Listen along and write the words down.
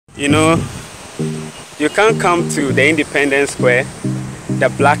You know, you can't come to the Independence Square,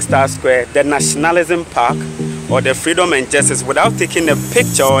 the Black Star Square, the Nationalism Park, or the Freedom and Justice without taking a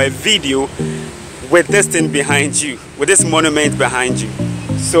picture or a video with this thing behind you, with this monument behind you.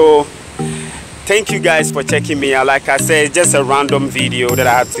 So thank you guys for checking me out. Like I said, just a random video that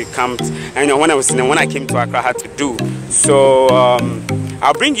I had to come to, and when I came to Accra, I had to do. So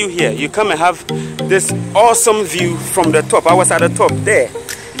I'll bring you here. You come and have this awesome view from the top. I was at the top there.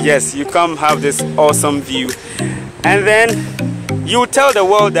 Yes, you come have this awesome view, and then you tell the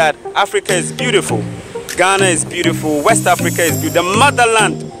world that Africa is beautiful, Ghana is beautiful, West Africa is beautiful. The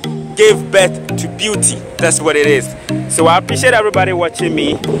motherland gave birth to beauty. That's what it is. So I appreciate everybody watching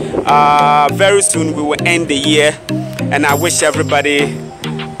me. Very soon we will end the year, and I wish everybody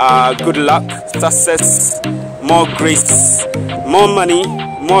good luck, success, more grace, more money,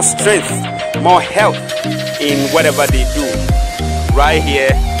 more strength, more health in whatever they do. Right here,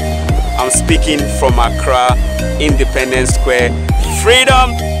 I'm speaking from Accra, Independence Square,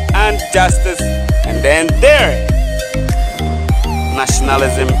 freedom and justice, and then there,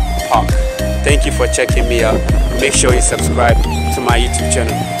 Nationalism Park. Thank you for checking me out. Make sure you subscribe to my YouTube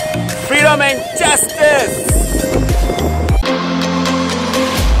channel. Freedom and justice!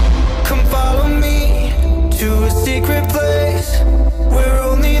 Come follow me to a secret place where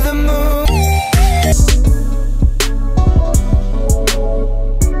only the moon.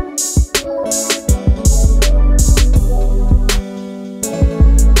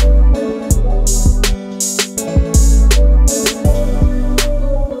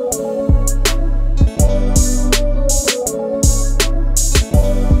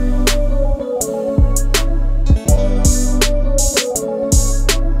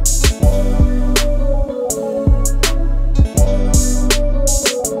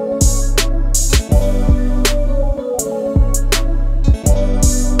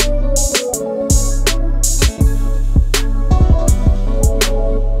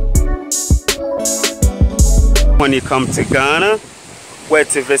 When you come to Ghana, where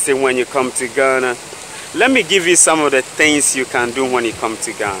to visit when you come to Ghana. Let me give you some of the things you can do when you come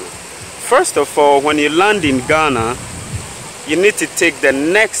to Ghana. First of all, when you land in Ghana, you need to take the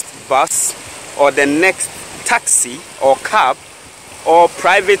next bus or the next taxi or cab or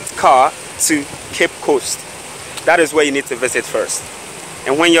private car to Cape Coast. That is where you need to visit first.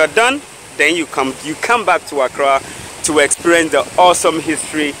 And when you're done, then you come back to Accra to experience the awesome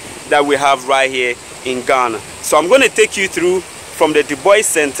history that we have right here in Ghana. So I'm going to take you through from the Du Bois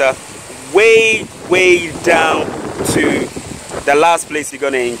Center way down to the last place you're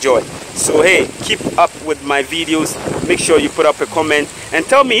going to enjoy. So hey, keep up with my videos. Make sure you put up a comment and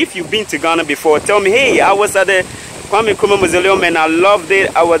tell me if you've been to Ghana before. Tell me, hey, I was at the Kwame Nkrumah Mausoleum and I loved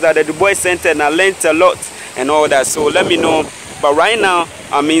it. I was at the Du Bois Center and I learned a lot and all that. So let me know. But right now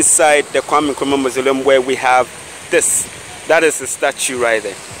I'm inside the Kwame Nkrumah Mausoleum where we have this. That is a statue right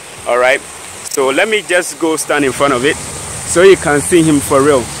there. All right. So let me just go stand in front of it so you can see him for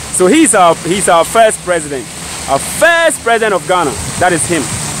real. So he's our first president. Our first president of Ghana. That is him.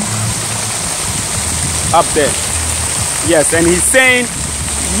 Up there. Yes, and he's saying,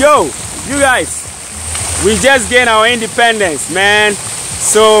 yo, you guys, we just gained our independence, man.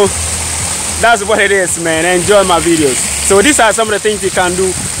 So that's what it is, man. Enjoy my videos. So these are some of the things you can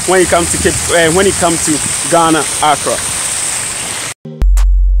do when you come to Ghana, Accra.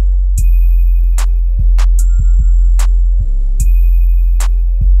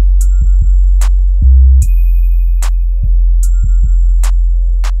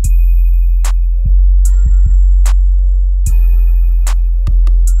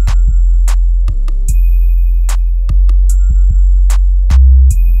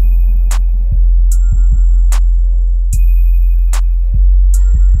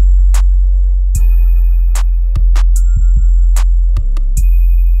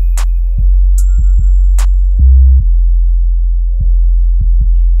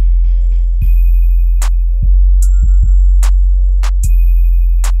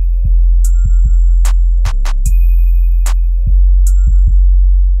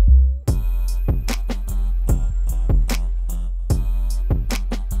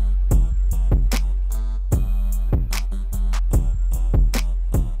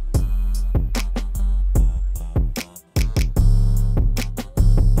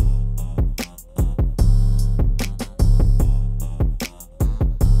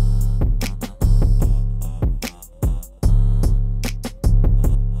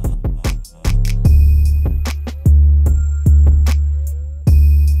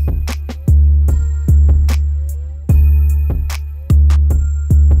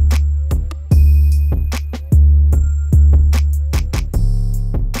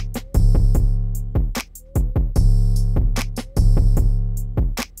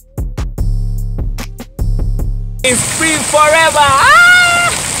 It's free forever. Ah!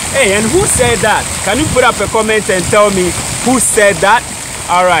 Hey, and who said that? Can you put up a comment and tell me who said that?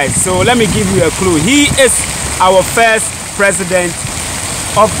 All right, so let me give you a clue. He is our first president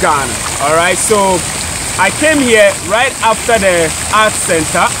of Ghana. All right, so I came here right after the Arts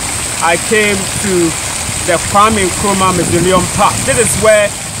Center. I came to the Kwame Nkrumah Mausoleum Park. This is where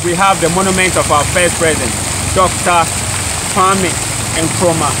we have the monument of our first president, Dr. Kwame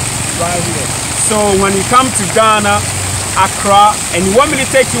Nkrumah, right here. So when you come to Ghana, Accra, and you want me to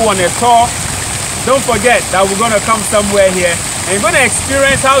take you on a tour, don't forget that we're going to come somewhere here and you're going to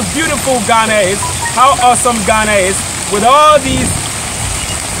experience how beautiful Ghana is, how awesome Ghana is, with all these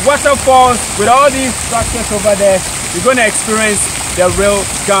waterfalls, with all these structures over there. You're going to experience the real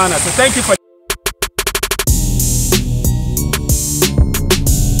Ghana. So thank you for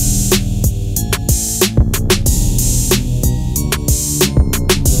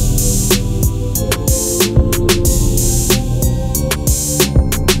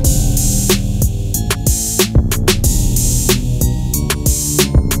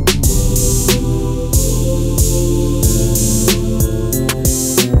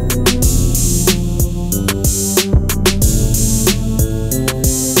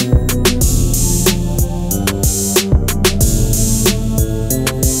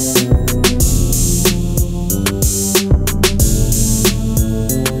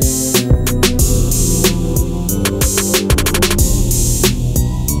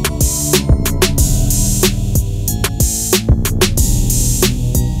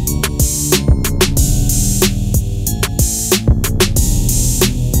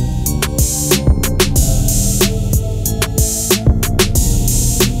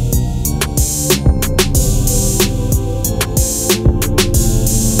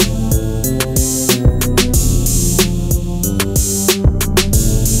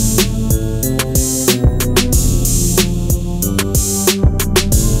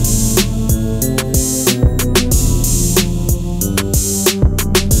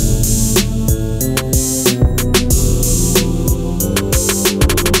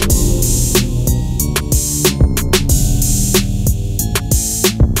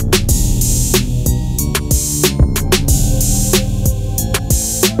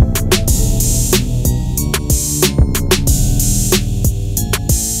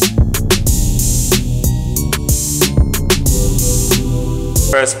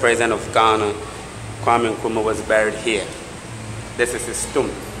first president of Ghana, Kwame Nkrumah, was buried here. This is his tomb,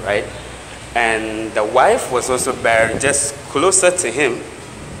 right? And the wife was also buried just closer to him.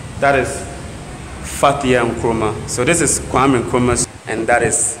 That is Fatia Nkrumah. So this is Kwame Nkrumah's, and that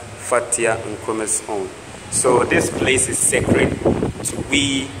is Fatia Nkrumah's own. So this place is sacred to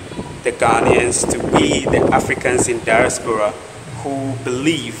we, the Ghanaians, to we, the Africans in diaspora, who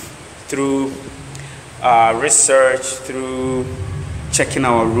believe through research, through checking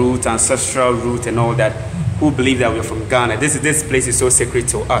our root, ancestral root and all that, who believe that we're from Ghana. This place is so sacred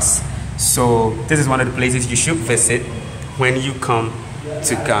to us. So this is one of the places you should visit when you come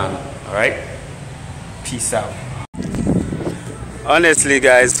to Ghana. All right? Peace out. Honestly,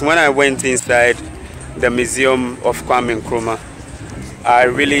 guys, when I went inside the Museum of Kwame Nkrumah, I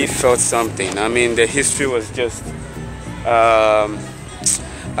really felt something. I mean, the history was just, I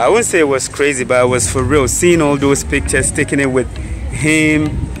wouldn't say it was crazy, but it was for real. Seeing all those pictures, taking it with him,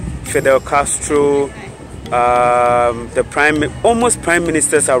 Fidel Castro, the almost prime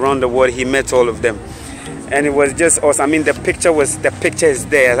ministers around the world. He met all of them, and it was just awesome. I mean, the picture is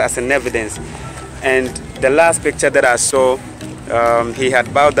there as an evidence. And the last picture that I saw, he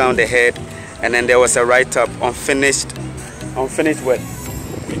had bowed down the head, and then there was a write-up, unfinished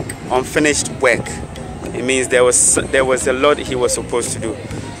work. It means there was a lot he was supposed to do.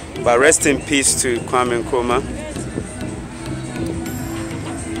 But rest in peace to Kwame Nkrumah.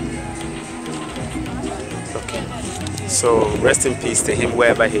 So rest in peace to him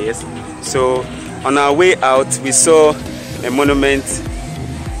wherever he is. So on our way out, we saw a monument.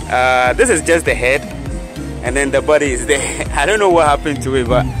 This is just the head, and then the body is there. I don't know what happened to it,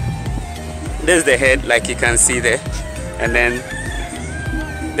 but there's the head, like you can see there, and then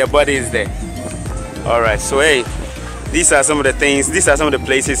the body is there. All right, so hey, these are some of the things, these are some of the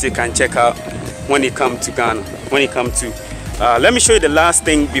places you can check out when you come to Ghana. When you come to, let me show you the last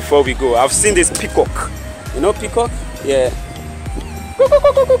thing before we go. I've seen this peacock. You know peacock? Yeah.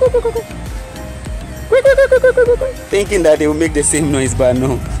 Thinking that they will make the same noise, but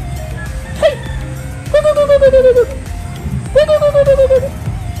no.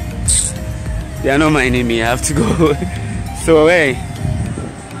 They are not my enemy. I have to go. So hey,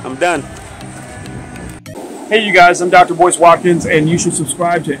 I'm done. Hey you guys, I'm Dr. Boyce Watkins, and you should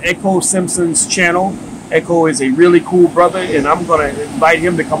subscribe to Ekow Simpson's channel. Ekow is a really cool brother, and I'm going to invite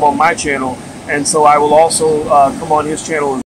him to come on my channel. And so I will also come on his channel